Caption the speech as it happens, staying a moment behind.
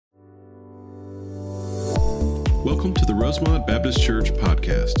Welcome to the Rosemont Baptist Church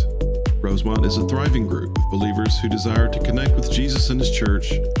podcast. Rosemont is a thriving group of believers who desire to connect with Jesus and His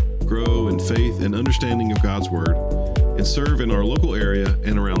church, grow in faith and understanding of God's Word, and serve in our local area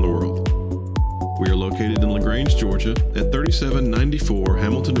and around the world. We are located in LaGrange, Georgia at 3794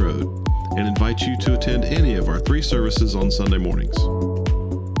 Hamilton Road and invite you to attend any of our 3 services on Sunday mornings.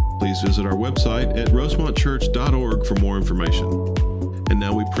 Please visit our website at rosemontchurch.org for more information. And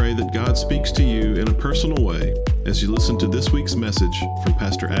now we pray that God speaks to you in a personal way as you listen to this week's message from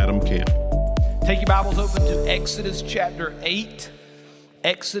Pastor Adam Camp. Take your Bibles open to Exodus chapter 8.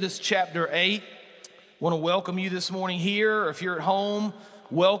 Exodus chapter 8. I want to welcome you this morning here. Or if you're at home,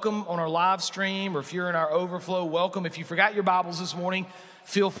 welcome on our live stream. Or if you're in our overflow, welcome. If you forgot your Bibles this morning,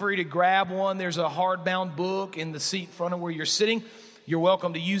 feel free to grab one. There's a hardbound book in the seat in front of where you're sitting. You're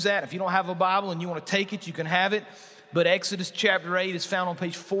welcome to use that. If you don't have a Bible and you want to take it, you can have it. But Exodus chapter 8 is found on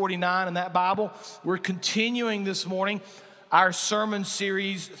page 49 in that Bible. We're continuing this morning our sermon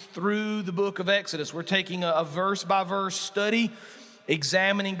series through the book of Exodus. We're taking a verse-by-verse study,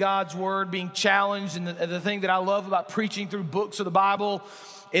 examining God's Word, being challenged. And the thing that I love about preaching through books of the Bible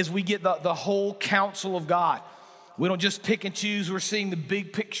is we get the whole counsel of God. We don't just pick and choose. We're seeing the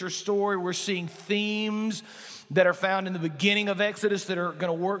big picture story. We're seeing themes that are found in the beginning of Exodus that are going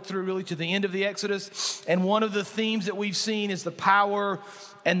to work through really to the end of the Exodus. And one of the themes that we've seen is the power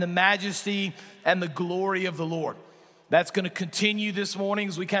and the majesty and the glory of the Lord. That's going to continue this morning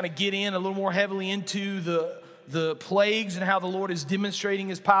as we kind of get in a little more heavily into the plagues and how the Lord is demonstrating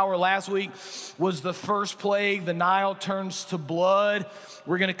His power. Last week was the first plague. The Nile turns to blood.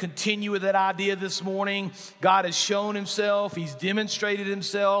 We're going to continue with that idea this morning. God has shown Himself. He's demonstrated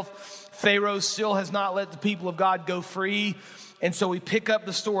Himself. Pharaoh still has not let the people of God go free. And so we pick up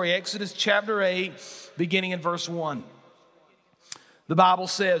the story, Exodus chapter 8, beginning in verse 1. The Bible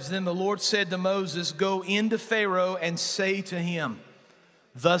says, "Then the Lord said to Moses, 'Go into Pharaoh and say to him,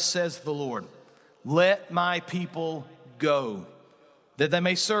 Thus says the Lord, let my people go, that they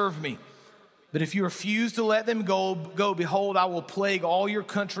may serve me. But if you refuse to let them go, behold, I will plague all your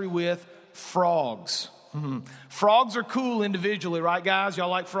country with frogs.'" Frogs are cool individually, right, guys? Y'all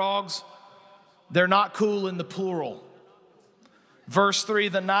like frogs? They're not cool in the plural. Verse 3,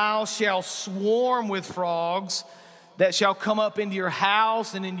 "The Nile shall swarm with frogs that shall come up into your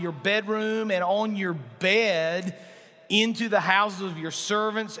house and into your bedroom and on your bed, into the houses of your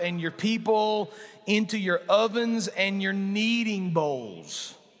servants and your people, into your ovens and your kneading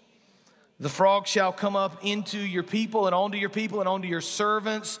bowls. The frog shall come up into your people and onto your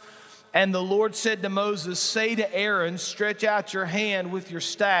servants. And the Lord said to Moses, 'Say to Aaron, stretch out your hand with your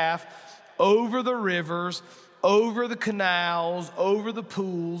staff over the rivers, over the canals, over the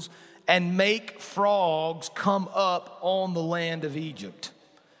pools, and make frogs come up on the land of Egypt.'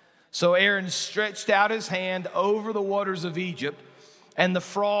 So Aaron stretched out his hand over the waters of Egypt, and the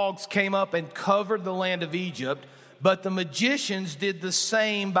frogs came up and covered the land of Egypt. But the magicians did the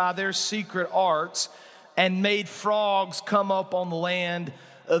same by their secret arts and made frogs come up on the land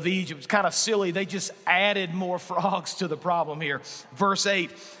of Egypt." It's kind of silly. They just added more frogs to the problem here. Verse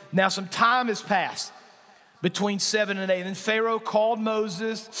 8, "Now some time has passed between 7 and 8. And Pharaoh called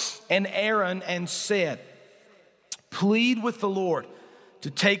Moses and Aaron and said, 'Plead with the Lord to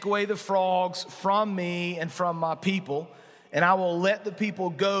take away the frogs from me and from my people, and I will let the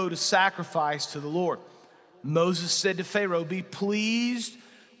people go to sacrifice to the Lord.' Moses said to Pharaoh, 'Be pleased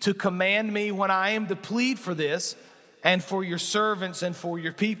to command me when I am to plead for this and for your servants and for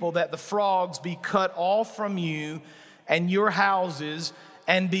your people, that the frogs be cut off from you and your houses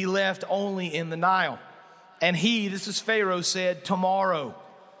and be left only in the Nile.' And he," this is Pharaoh, "said, 'Tomorrow.'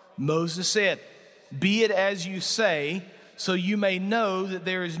 Moses said, 'Be it as you say, so you may know that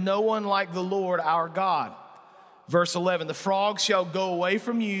there is no one like the Lord our God.' Verse 11, "The frogs shall go away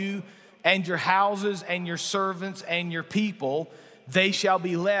from you and your houses and your servants and your people. They shall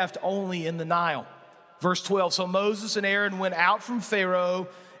be left only in the Nile." Verse 12, "So Moses and Aaron went out from Pharaoh,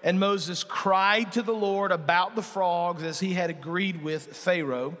 and Moses cried to the Lord about the frogs as he had agreed with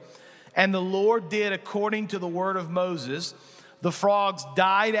Pharaoh. And the Lord did according to the word of Moses. The frogs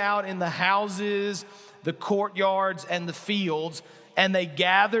died out in the houses, the courtyards, and the fields, and they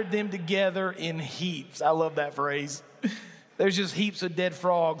gathered them together in heaps." I love that phrase. There's just heaps of dead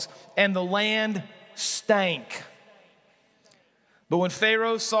frogs. "And the land stank. But when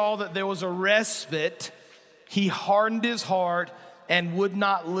Pharaoh saw that there was a respite, he hardened his heart and would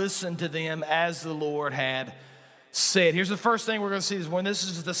not listen to them as the Lord had said." Here's the first thing we're going to see is when this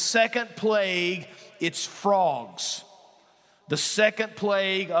is the second plague, it's frogs. The second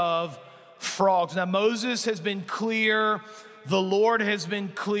plague of frogs. Now Moses has been clear The Lord has been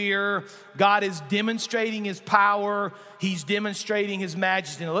clear. God is demonstrating his power. He's demonstrating his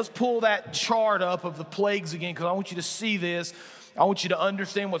majesty. Now let's pull that chart up of the plagues again, because I want you to see this. I want you to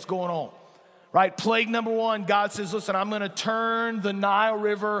understand what's going on. Right? Plague number 1, God says, listen, I'm going to turn the Nile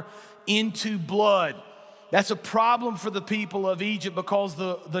River into blood. That's a problem for the people of Egypt because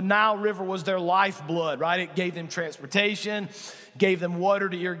the Nile River was their lifeblood, right? It gave them transportation, gave them water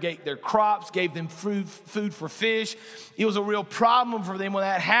to irrigate their crops, gave them food for fish. It was a real problem for them when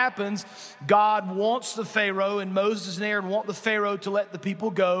that happens. God wants the Pharaoh, and Moses and Aaron want the Pharaoh to let the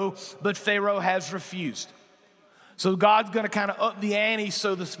people go, but Pharaoh has refused. So God's going to kind of up the ante,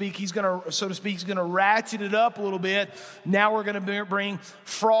 so to speak. He's going to ratchet it up a little bit. Now we're going to bring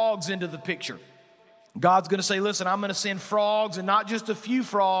frogs into the picture. God's going to say, listen, I'm going to send frogs, and not just a few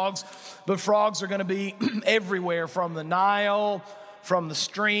frogs, but frogs are going to be everywhere, from the Nile, from the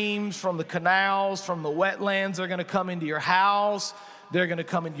streams, from the canals, from the wetlands. They're going to come into your house. They're going to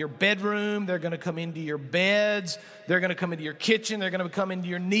come into your bedroom. They're going to come into your beds. They're going to come into your kitchen. They're going to come into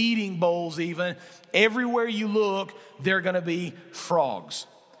your kneading bowls even. Everywhere you look, they're going to be frogs.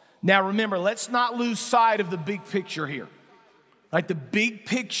 Now remember, let's not lose sight of the big picture here. Like, the big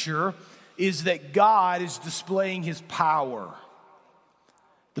picture is that God is displaying his power.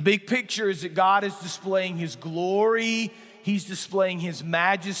 The big picture is that God is displaying his glory. He's displaying his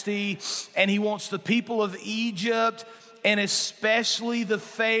majesty. And he wants the people of Egypt, and especially the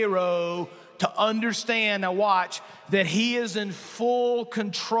Pharaoh, to understand, now watch, that he is in full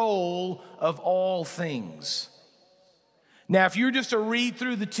control of all things. Now, if you're just to read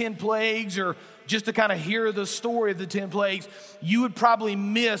through the 10 plagues, or just to kind of hear the story of the 10 plagues, you would probably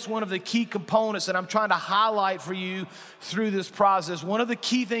miss one of the key components that I'm trying to highlight for you through this process. One of the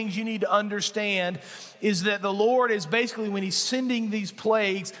key things you need to understand is that the Lord is basically, when he's sending these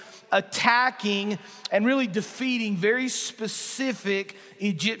plagues, attacking and really defeating very specific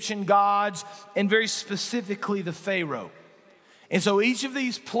Egyptian gods, and very specifically the Pharaoh. And so each of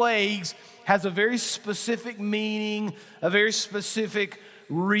these plagues has a very specific meaning, a very specific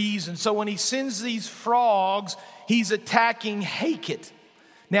reason. So when he sends these frogs, he's attacking Heket.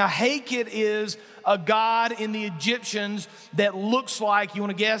 Now, Heket is a god in the Egyptians that looks like, you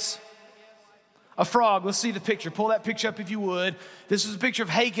want to guess? A frog. Let's see the picture. Pull that picture up if you would. This is a picture of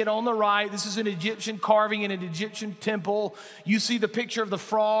Heket on the right. This is an Egyptian carving in an Egyptian temple. You see the picture of the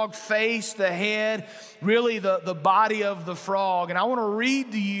frog face, the head, really the body of the frog. And I want to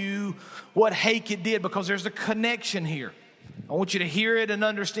read to you what Heket did, because there's a connection here. I want you to hear it and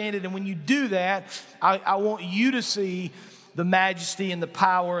understand it. And when you do that, I want you to see the majesty and the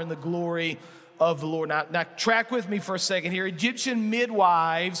power and the glory of the Lord. Now track with me for a second here. Egyptian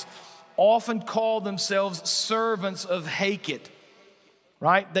midwives often called themselves servants of Heket,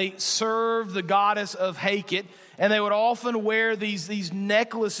 right? They served the goddess of Heket, and they would often wear these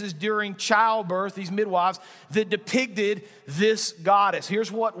necklaces during childbirth, these midwives, that depicted this goddess.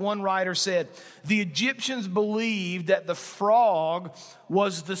 Here's what one writer said. The Egyptians believed that the frog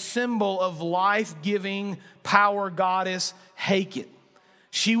was the symbol of life-giving power goddess Heket.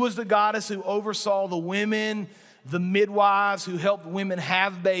 She was the goddess who oversaw the women, the midwives who helped women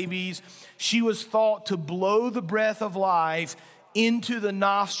have babies. She was thought to blow the breath of life into the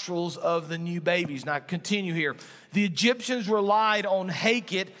nostrils of the new babies. Now, continue here. The Egyptians relied on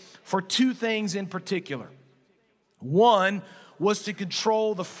Heket for two things in particular. One was to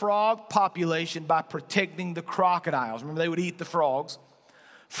control the frog population by protecting the crocodiles. Remember, they would eat the frogs.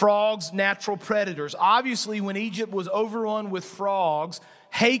 Frogs, natural predators. Obviously, when Egypt was overrun with frogs,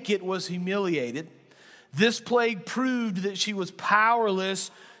 Heket was humiliated. This plague proved that she was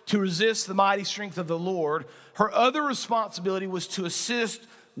powerless to resist the mighty strength of the Lord. Her other responsibility was to assist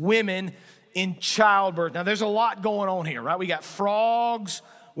women in childbirth. Now, there's a lot going on here, right? We got frogs,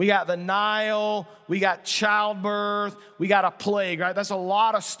 we got the Nile, we got childbirth, we got a plague, right? That's a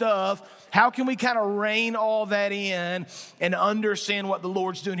lot of stuff. How can we kind of rein all that in and understand what the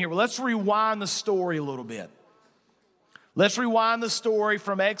Lord's doing here? Well, let's rewind the story a little bit. Let's rewind the story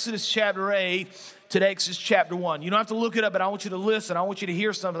from Exodus chapter 8 to Exodus chapter 1. You don't have to look it up, but I want you to listen. I want you to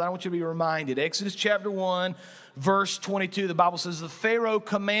hear something. I want you to be reminded. Exodus chapter 1, verse 22, the Bible says, the Pharaoh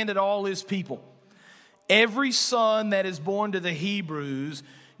commanded all his people, every son that is born to the Hebrews,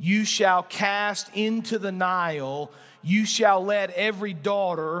 you shall cast into the Nile. You shall let every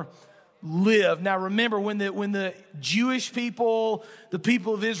daughter live. Now remember, when the Jewish people, the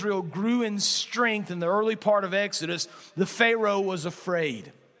people of Israel, grew in strength in the early part of Exodus, the Pharaoh was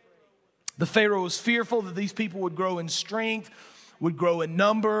afraid. The Pharaoh was fearful that these people would grow in strength. would grow in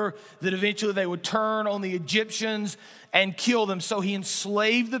number, that eventually they would turn on the Egyptians and kill them. So he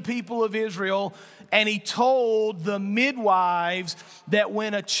enslaved the people of Israel, and he told the midwives that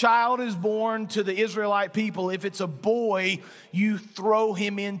when a child is born to the Israelite people, if it's a boy, you throw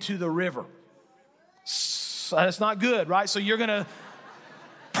him into the river. So that's not good, right? So you're going to,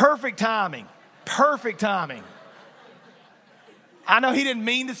 perfect timing. I know he didn't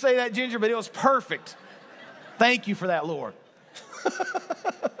mean to say that, Ginger, but it was perfect. Thank you for that, Lord.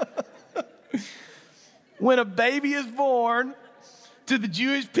 When a baby is born to the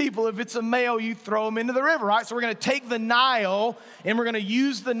Jewish people, if it's a male, you throw him into the river, right? So we're going to take the Nile, and we're going to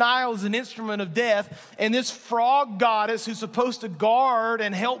use the Nile as an instrument of death. And this frog goddess who's supposed to guard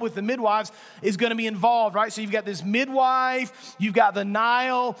and help with the midwives is going to be involved, right? So you've got this midwife, you've got the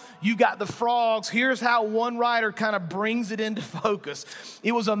Nile, you've got the frogs. Here's how one writer kind of brings it into focus.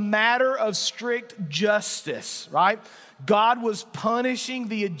 It was a matter of strict justice, right? God was punishing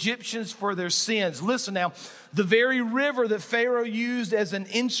the Egyptians for their sins. Listen now, the very river that Pharaoh used as an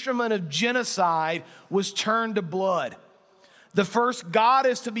instrument of genocide was turned to blood. The first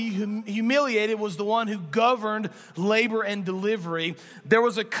goddess to be humiliated was the one who governed labor and delivery. There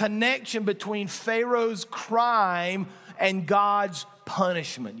was a connection between Pharaoh's crime and God's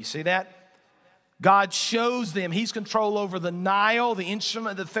punishment. You see that? God shows them he's control over the Nile, the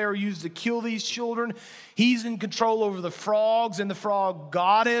instrument that Pharaoh used to kill these children. He's in control over the frogs and the frog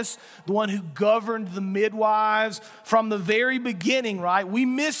goddess, the one who governed the midwives. From the very beginning, right? We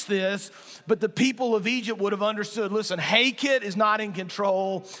miss this, but the people of Egypt would have understood, listen, Hakit is not in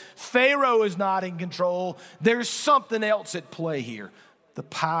control. Pharaoh is not in control. There's something else at play here. The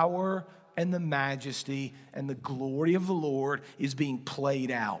power and the majesty and the glory of the Lord is being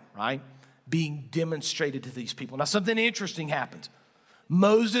played out, right? Being demonstrated to these people. Now, something interesting happens.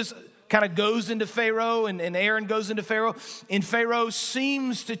 Moses kind of goes into Pharaoh, and Aaron goes into Pharaoh, and Pharaoh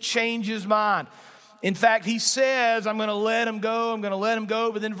seems to change his mind. In fact, he says, I'm going to let him go,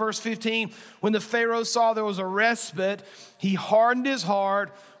 But then verse 15, when the Pharaoh saw there was a respite, he hardened his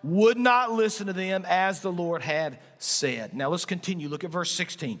heart, would not listen to them as the Lord had said. Now, let's continue. Look at verse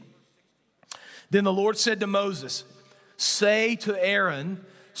 16. Then the Lord said to Moses, say to Aaron,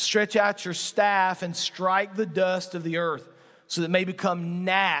 stretch out your staff and strike the dust of the earth so that it may become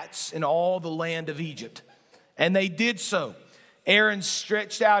gnats in all the land of Egypt. And they did so. Aaron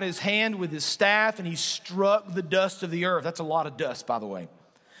stretched out his hand with his staff and he struck the dust of the earth. That's a lot of dust, by the way.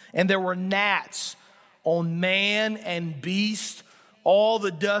 And there were gnats on man and beast. All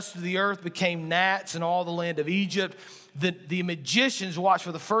the dust of the earth became gnats in all the land of Egypt. The magicians, watch,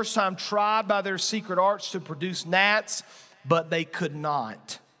 for the first time tried by their secret arts to produce gnats, but they could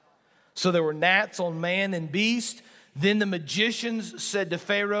not. So there were gnats on man and beast. Then the magicians said to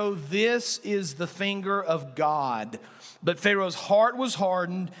Pharaoh, this is the finger of God. But Pharaoh's heart was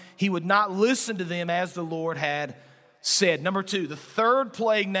hardened. He would not listen to them as the Lord had said. Number 2, the third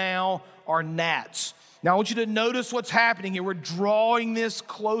plague now are gnats. Now I want you to notice what's happening here. We're drawing this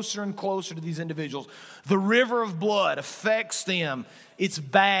closer and closer to these individuals. The river of blood affects them. It's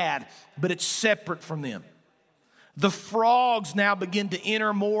bad, but it's separate from them. The frogs now begin to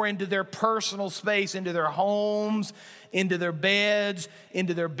enter more into their personal space, into their homes, into their beds,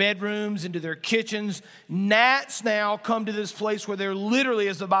 into their bedrooms, into their kitchens. Gnats now come to this place where they're literally,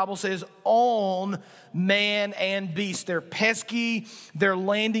 as the Bible says, on man and beast. They're pesky. They're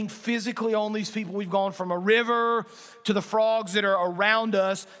landing physically on these people. We've gone from a river to the frogs that are around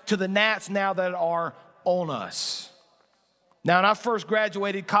us to the gnats now that are on us. Now, when I first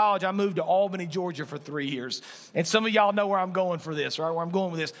graduated college, I moved to Albany, Georgia for 3 years. And some of y'all know where I'm going for this, right? Where I'm going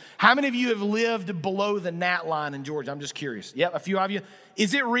with this. How many of you have lived below the gnat line in Georgia? I'm just curious. Yep, a few of you.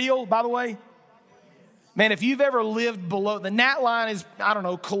 Is it real, by the way? Man, if you've ever lived below, the gnat line is, I don't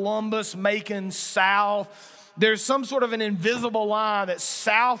know, Columbus, Macon, south. There's some sort of an invisible line that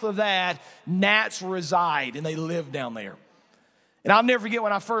south of that, gnats reside, and they live down there. And I'll never forget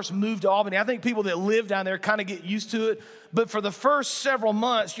when I first moved to Albany. I think people that live down there kind of get used to it. But for the first several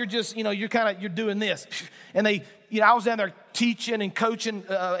months, you're just, you're doing this. And I was down there teaching and coaching,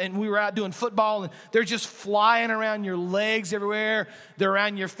 and we were out doing football, and they're just flying around your legs everywhere. They're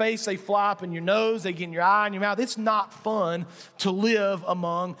around your face. They fly up in your nose. They get in your eye and your mouth. It's not fun to live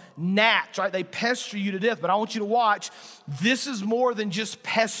among gnats, right? They pester you to death. But I want you to watch. This is more than just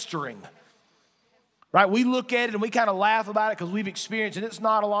pestering. Right, we look at it and we kind of laugh about it because we've experienced it. It's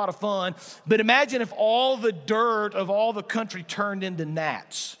not a lot of fun. But imagine if all the dirt of all the country turned into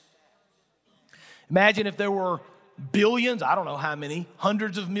gnats. Imagine if there were billions, I don't know how many,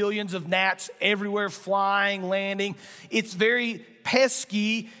 hundreds of millions of gnats everywhere flying, landing. It's very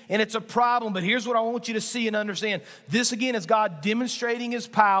pesky and it's a problem. But here's what I want you to see and understand. This again is God demonstrating his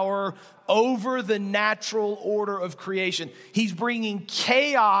power over the natural order of creation. He's bringing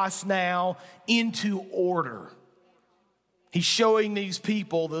chaos now into order. He's showing these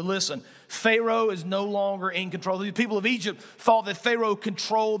people that, listen, Pharaoh is no longer in control. The people of Egypt thought that Pharaoh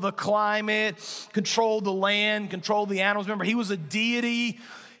controlled the climate, controlled the land, controlled the animals. Remember, he was a deity.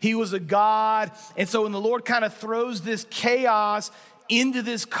 He was a god. And so when the Lord kind of throws this chaos into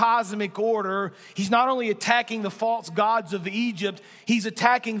this cosmic order, he's not only attacking the false gods of Egypt, he's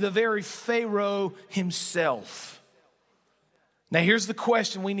attacking the very Pharaoh himself. Now, here's the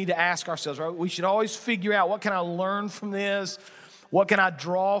question we need to ask ourselves, right? We should always figure out, what can I learn from this? What can I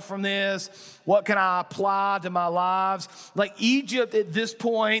draw from this? What can I apply to my lives? Like Egypt at this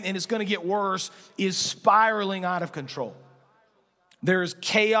point, and it's going to get worse, is spiraling out of control. There's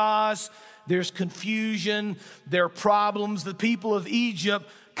chaos, there's confusion, there are problems. The people of Egypt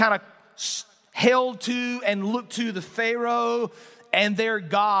kind of held to and looked to the Pharaoh and their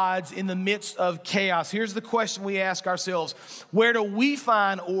gods in the midst of chaos. Here's the question we ask ourselves: where do we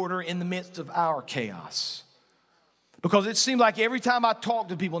find order in the midst of our chaos? Because it seems like every time I talk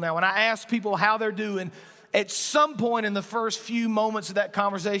to people now, when I ask people how they're doing, at some point in the first few moments of that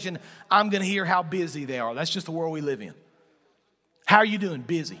conversation, I'm going to hear how busy they are. That's just the world we live in. How are you doing?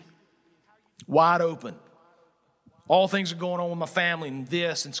 Busy. Wide open. All things are going on with my family and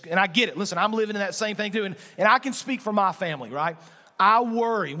this. And I get it. Listen, I'm living in that same thing too. And I can speak for my family, right? I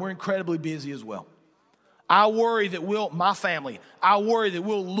worry. We're incredibly busy as well. I worry that my family, I worry that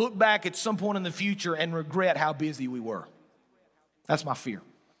we'll look back at some point in the future and regret how busy we were. That's my fear.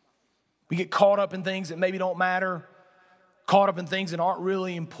 We get caught up in things that maybe don't matter, caught up in things that aren't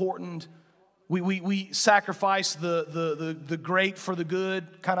really important. We sacrifice the great for the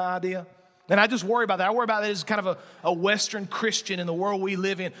good kind of idea. And I just worry about that. I worry about that as kind of a Western Christian in the world we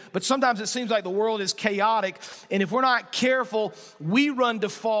live in. But sometimes it seems like the world is chaotic. And if we're not careful, we run to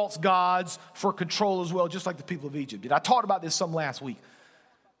false gods for control as well, just like the people of Egypt did. I talked about this some last week.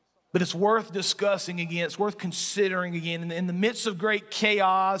 But it's worth discussing again. It's worth considering again. In the midst of great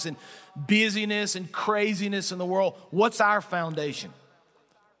chaos and busyness and craziness in the world, what's our foundation?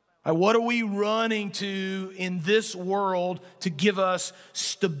 What are we running to in this world to give us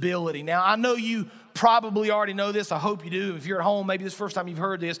stability? Now, I know you probably already know this. I hope you do. If you're at home, maybe this is the first time you've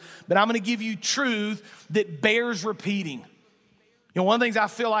heard this. But I'm going to give you truth that bears repeating. One of the things I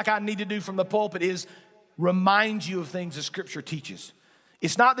feel like I need to do from the pulpit is remind you of things the Scripture teaches.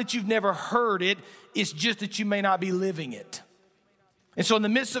 It's not that you've never heard it. It's just that you may not be living it. And so in the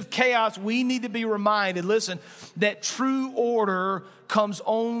midst of chaos, we need to be reminded, listen, that true order comes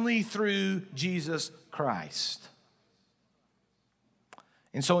only through Jesus Christ.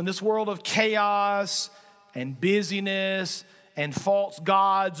 And so in this world of chaos and busyness and false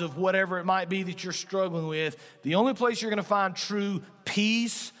gods of whatever it might be that you're struggling with, the only place you're going to find true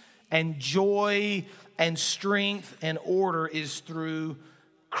peace and joy and strength and order is through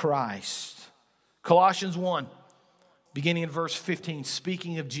Christ. Colossians 1. Beginning in verse 15,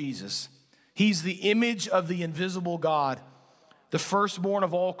 speaking of Jesus. He's the image of the invisible God, the firstborn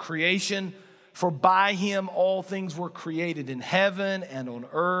of all creation. For by him all things were created in heaven and on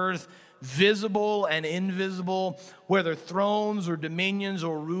earth, visible and invisible, whether thrones or dominions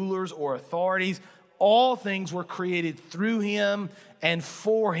or rulers or authorities. All things were created through him and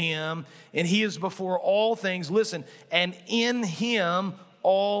for him, and he is before all things. Listen, and in him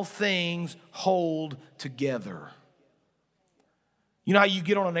all things hold together. You know how you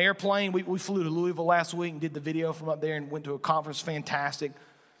get on an airplane? We flew to Louisville last week and did the video from up there and went to a conference. Fantastic.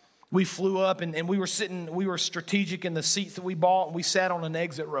 We flew up and we were strategic in the seats that we bought, and we sat on an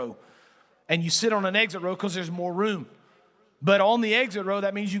exit row. And you sit on an exit row because there's more room. But on the exit row,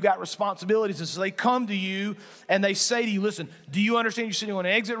 that means you got responsibilities. And so they come to you and they say to you, listen, do you understand you're sitting on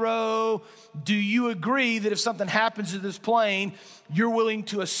an exit row? Do you agree that if something happens to this plane, you're willing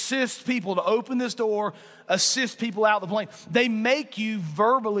to assist people to open this door, assist people out of the plane? They make you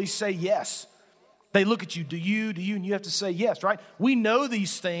verbally say yes. They look at you, do you, and you have to say yes, right? We know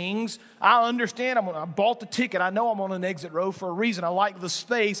these things. I understand. I bought the ticket. I know I'm on an exit row for a reason. I like the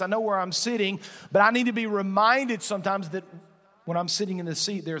space. I know where I'm sitting. But I need to be reminded sometimes that when I'm sitting in the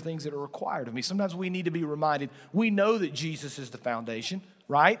seat, there are things that are required of me. Sometimes we need to be reminded. We know that Jesus is the foundation,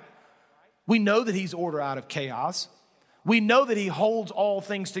 right? We know that he's order out of chaos. We know that he holds all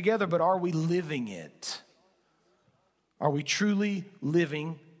things together, but are we living it? Are we truly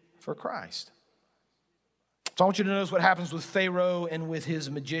living for Christ? So I want you to notice what happens with Pharaoh and with his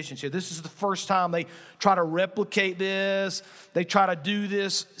magicians here. This is the first time they try to replicate this. They try to do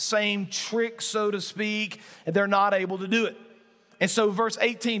this same trick, so to speak, and they're not able to do it. And so verse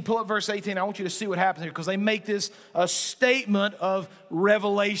 18, pull up verse 18. I want you to see what happens here because they make this a statement of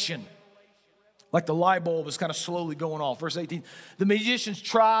revelation. Like the light bulb is kind of slowly going off. Verse 18, the magicians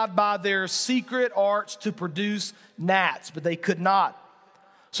tried by their secret arts to produce gnats, but they could not.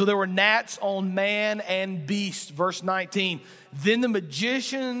 So there were gnats on man and beast. Verse 19, then the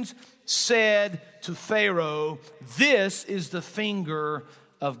magicians said to Pharaoh, this is the finger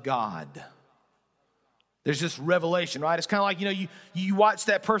of God. There's this revelation, right? It's kind of like, you watch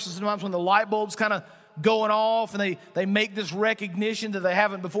that person sometimes when the light bulb's kind of going off and they make this recognition that they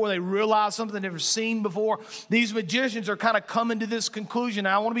haven't before. They realize something they've never seen before. These magicians are kind of coming to this conclusion.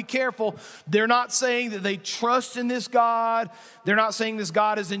 Now, I want to be careful. They're not saying that they trust in this God. They're not saying this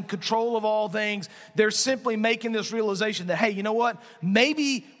God is in control of all things. They're simply making this realization that, hey, you know what?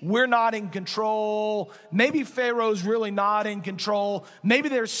 Maybe we're not in control. Maybe Pharaoh's really not in control. Maybe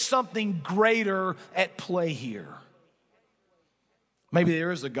there's something greater at play here. Maybe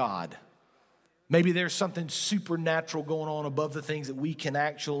there is a God. Maybe there's something supernatural going on above the things that we can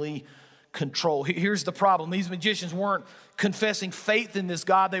actually control. Here's the problem. These magicians weren't confessing faith in this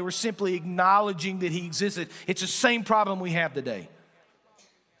God. They were simply acknowledging that he existed. It's the same problem we have today.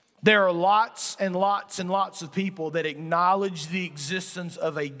 There are lots and lots and lots of people that acknowledge the existence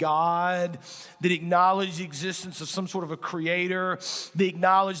of a God, that acknowledge the existence of some sort of a creator, they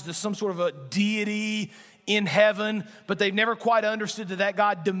acknowledge there's some sort of a deity in heaven, but they've never quite understood that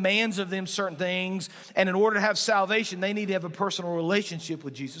God demands of them certain things. And in order to have salvation, they need to have a personal relationship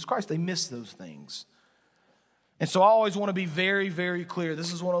with Jesus Christ. They miss those things. And so I always want to be very, very clear.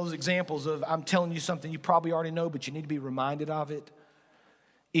 This is one of those examples of I'm telling you something you probably already know, but you need to be reminded of it.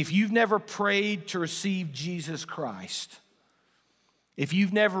 If you've never prayed to receive Jesus Christ, if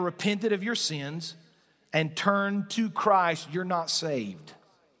you've never repented of your sins and turned to Christ, you're not saved.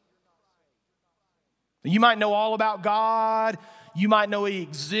 You might know all about God. You might know he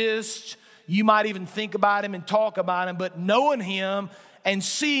exists. You might even think about him and talk about him. But knowing him and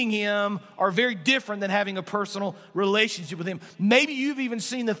seeing him are very different than having a personal relationship with him. Maybe you've even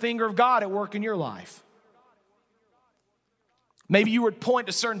seen the finger of God at work in your life. Maybe you would point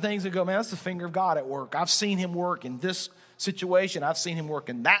to certain things and go, man, that's the finger of God at work. I've seen him work in this situation. I've seen him work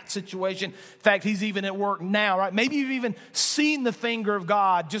in that situation. In fact, he's even at work now, right? Maybe you've even seen the finger of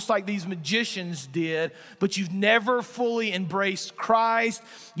God just like these magicians did, but you've never fully embraced Christ.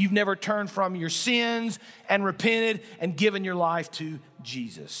 You've never turned from your sins and repented and given your life to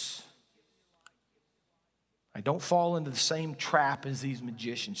Jesus. I don't fall into the same trap as these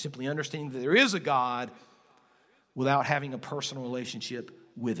magicians, simply understanding that there is a God without having a personal relationship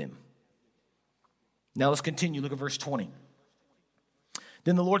with him. Now let's continue. Look at verse 20.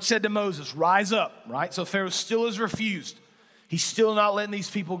 Then the Lord said to Moses, rise up, right? So Pharaoh still has refused. He's still not letting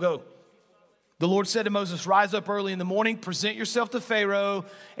these people go. The Lord said to Moses, rise up early in the morning, present yourself to Pharaoh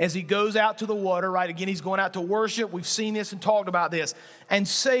as he goes out to the water, right? Again, he's going out to worship. We've seen this and talked about this. And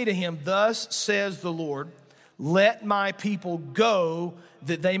say to him, thus says the Lord, let my people go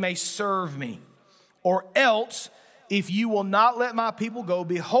that they may serve me. Or else, if you will not let my people go,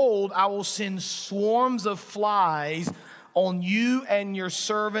 behold, I will send swarms of flies on you and your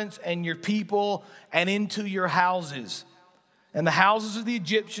servants and your people and into your houses. And the houses of the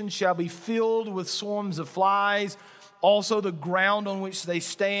Egyptians shall be filled with swarms of flies, also the ground on which they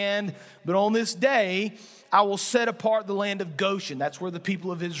stand. But on this day, I will set apart the land of Goshen. That's where the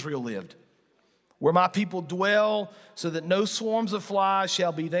people of Israel lived. Where my people dwell, so that no swarms of flies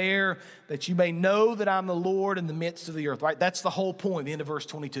shall be there, that you may know that I'm the Lord in the midst of the earth. Right? That's the whole point, the end of verse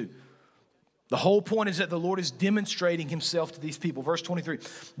 22. The whole point is that the Lord is demonstrating himself to these people. Verse 23,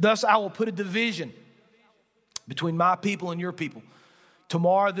 thus I will put a division between my people and your people.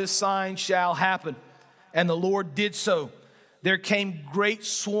 Tomorrow this sign shall happen. And the Lord did so. There came great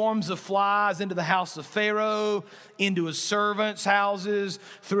swarms of flies into the house of Pharaoh, into his servants' houses,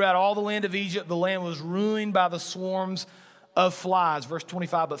 throughout all the land of Egypt. The land was ruined by the swarms of flies. Verse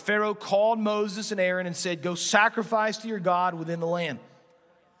 25, but Pharaoh called Moses and Aaron and said, go sacrifice to your God within the land.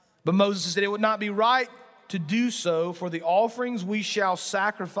 But Moses said, it would not be right to do so, for the offerings we shall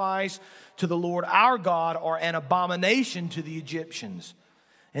sacrifice to the Lord our God are an abomination to the Egyptians.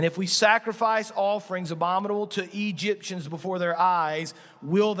 And if we sacrifice offerings abominable to Egyptians before their eyes,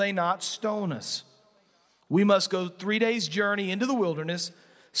 will they not stone us? We must go 3 days' journey into the wilderness,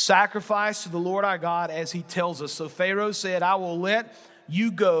 sacrifice to the Lord our God as he tells us. So Pharaoh said, I will let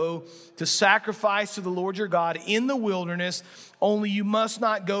you go to sacrifice to the Lord your God in the wilderness, only you must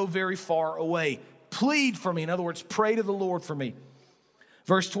not go very far away. Plead for me. In other words, pray to the Lord for me.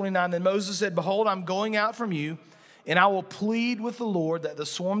 Verse 29, then Moses said, behold, I'm going out from you, and I will plead with the Lord that the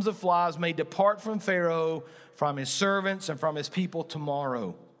swarms of flies may depart from Pharaoh, from his servants, and from his people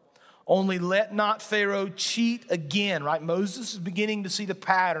tomorrow. Only let not Pharaoh cheat again, right? Moses is beginning to see the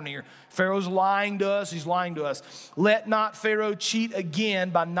pattern here. Pharaoh's lying to us, he's lying to us. Let not Pharaoh cheat again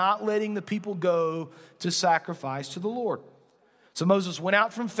by not letting the people go to sacrifice to the Lord. So Moses went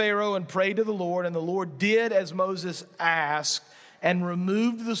out from Pharaoh and prayed to the Lord, and the Lord did as Moses asked, and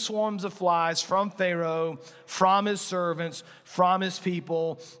removed the swarms of flies from Pharaoh, from his servants, from his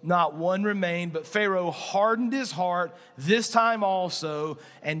people. Not one remained, but Pharaoh hardened his heart this time also,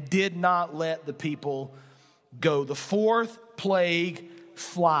 and did not let the people go. The fourth plague,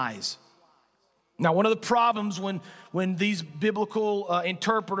 flies. Now, one of the problems when these biblical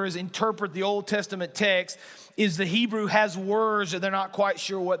interpreters interpret the Old Testament text is the Hebrew has words that they're not quite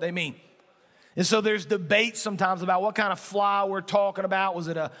sure what they mean. And so there's debate sometimes about what kind of fly we're talking about. Was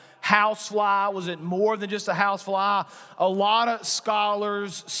it a house fly? Was it more than just a house fly? A lot of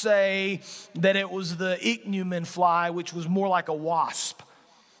scholars say that it was the ichneumon fly, which was more like a wasp.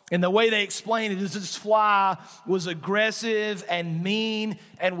 And the way they explain it is this fly was aggressive and mean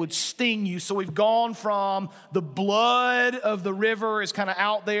and would sting you. So we've gone from the blood of the river is kind of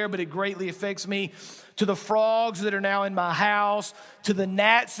out there, but it greatly affects me, to the frogs that are now in my house, to the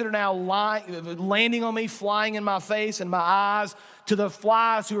gnats that are now landing on me, flying in my face and my eyes, to the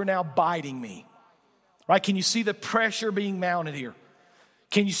flies who are now biting me. Right? Can you see the pressure being mounted here?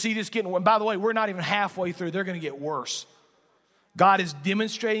 Can you see this getting worse? And by the way, we're not even halfway through. They're going to get worse. God is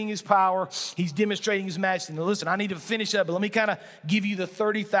demonstrating his power. He's demonstrating his majesty. Now listen, I need to finish up, but let me kind of give you the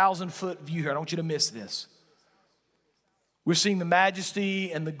 30,000 foot view here. I don't want you to miss this. We're seeing the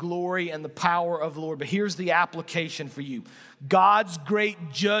majesty and the glory and the power of the Lord. But here's the application for you. God's great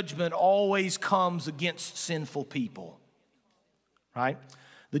judgment always comes against sinful people. Right?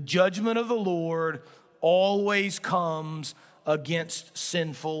 The judgment of the Lord always comes against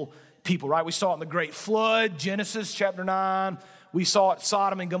sinful people. Right? We saw it in the great flood, Genesis chapter 9. We saw it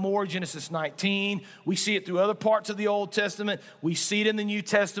Sodom and Gomorrah, Genesis 19. We see it through other parts of the Old Testament. We see it in the New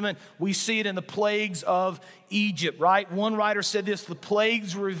Testament. We see it in the plagues of Egypt, right? One writer said this: the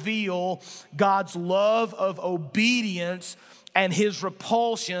plagues reveal God's love of obedience and his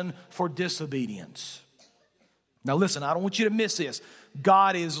repulsion for disobedience. Now listen, I don't want you to miss this.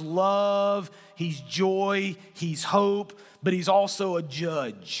 God is love, he's joy, he's hope, but he's also a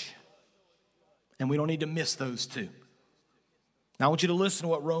judge. And we don't need to miss those two. Now I want you to listen to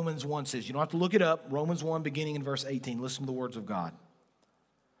what Romans 1 says. You don't have to look it up. Romans 1 beginning in verse 18. Listen to the words of God.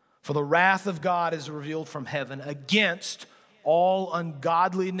 For the wrath of God is revealed from heaven against all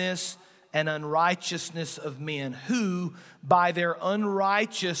ungodliness and unrighteousness of men who by their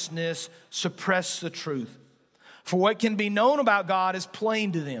unrighteousness suppress the truth. For what can be known about God is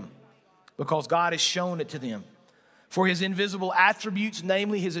plain to them, because God has shown it to them. For his invisible attributes,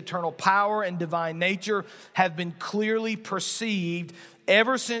 namely his eternal power and divine nature, have been clearly perceived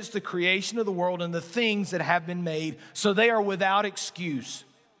ever since the creation of the world and the things that have been made, so they are without excuse.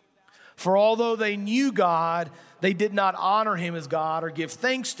 For although they knew God, they did not honor him as God or give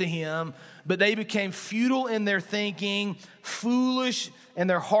thanks to him, but they became futile in their thinking, foolish, and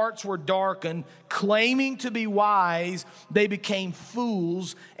their hearts were darkened. Claiming to be wise, they became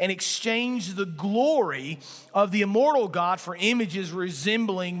fools and exchanged the glory of the immortal God for images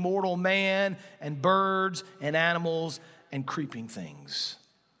resembling mortal man and birds and animals and creeping things.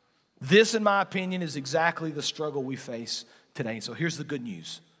 This, in my opinion, is exactly the struggle we face today. So here's the good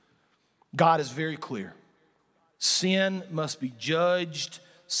news. God is very clear. Sin must be judged.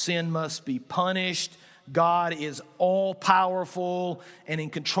 Sin must be punished. God is all powerful and in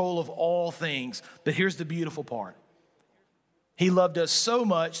control of all things. But here's the beautiful part. He loved us so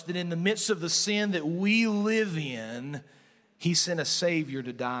much that in the midst of the sin that we live in, he sent a Savior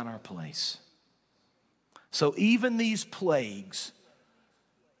to die in our place. So even these plagues,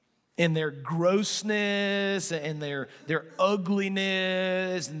 in their grossness and their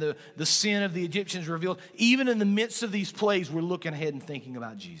ugliness and the sin of the Egyptians revealed, even in the midst of these plagues, we're looking ahead and thinking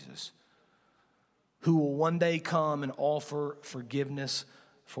about Jesus, who will one day come and offer forgiveness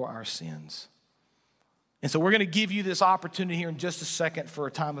for our sins. And so we're going to give you this opportunity here in just a second for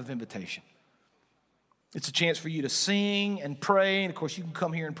a time of invitation. It's a chance for you to sing and pray. And of course, you can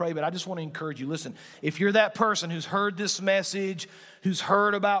come here and pray, but I just want to encourage you. Listen, if you're that person who's heard this message, who's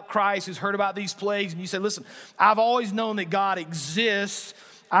heard about Christ, who's heard about these plagues, and you say, listen, I've always known that God exists.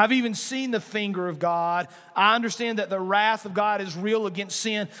 I've even seen the finger of God. I understand that the wrath of God is real against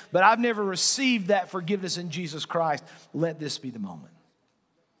sin, but I've never received that forgiveness in Jesus Christ. Let this be the moment.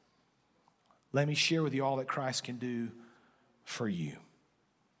 Let me share with you all that Christ can do for you.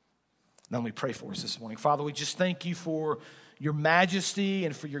 Now let me pray for us this morning. Father, we just thank you for your majesty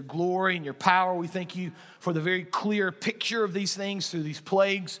and for your glory and your power. We thank you for the very clear picture of these things through these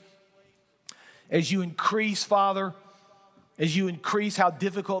plagues. As you increase, Father, as you increase how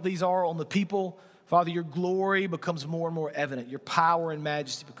difficult these are on the people, Father, your glory becomes more and more evident. Your power and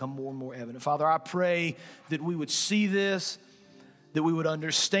majesty become more and more evident. Father, I pray that we would see this, that we would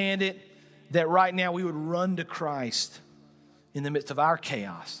understand it, that right now we would run to Christ in the midst of our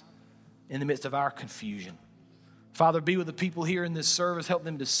chaos, in the midst of our confusion. Father, be with the people here in this service. Help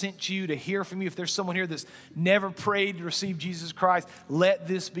them to sense you, to hear from you. If there's someone here that's never prayed to receive Jesus Christ, let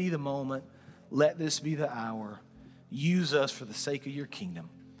this be the moment. Let this be the hour. Use us for the sake of your kingdom.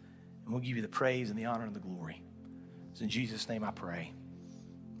 And we'll give you the praise and the honor and the glory. It's in Jesus' name I pray.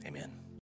 Amen.